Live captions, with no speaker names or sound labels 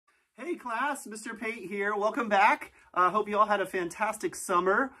Hey class, Mr. Pate here. Welcome back. Hope you all had a fantastic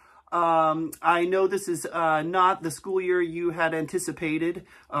summer. I know this is not the school year you had anticipated.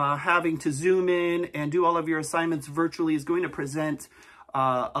 Having to zoom in and do all of your assignments virtually is going to present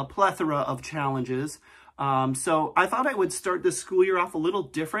a plethora of challenges. So I thought I would start this school year off a little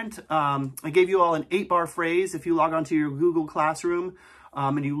different. I gave you all an 8-bar phrase. If you log onto your Google Classroom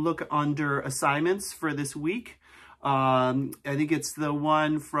and you look under assignments for this week, I think it's the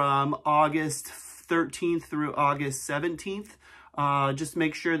one from August 13th through August 17th. Just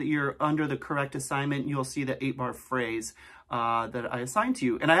make sure that you're under the correct assignment. You'll see the 8-bar phrase that I assigned to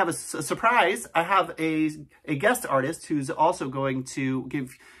you. And I have a surprise. I have a guest artist who's also going to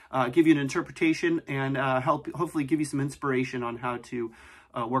give you an interpretation and hopefully give you some inspiration on how to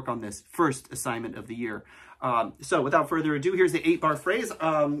work on this first assignment of the year. So without further ado, here's the 8-bar phrase.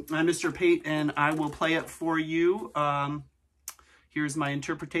 I'm Mr. Pate and I will play it for you. Here's my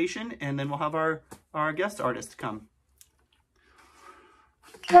interpretation, and then we'll have our guest artist come.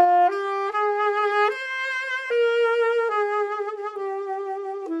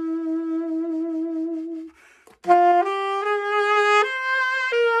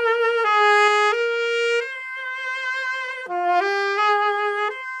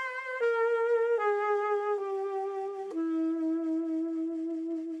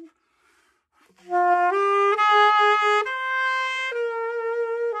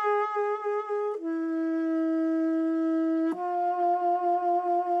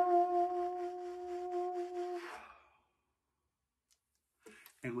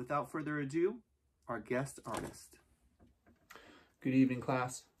 And without further ado, our guest artist. Good evening,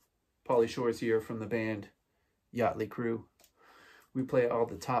 class. Pauly Shores here from the band Yachtly Crew. We play all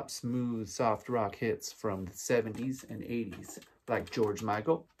the top smooth, soft rock hits from the 70s and 80s, like George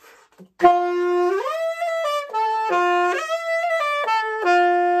Michael,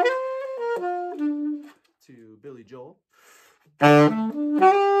 to Billy Joel,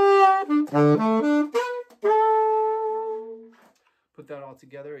 put that all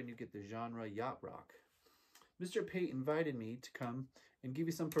together and you get the genre yacht rock. Mr. Pate invited me to come and give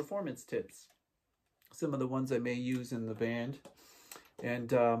you some performance tips, some of the ones I may use in the band,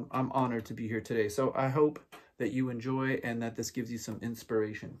 and I'm honored to be here today. So I hope that you enjoy and that this gives you some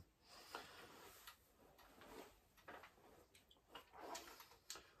inspiration.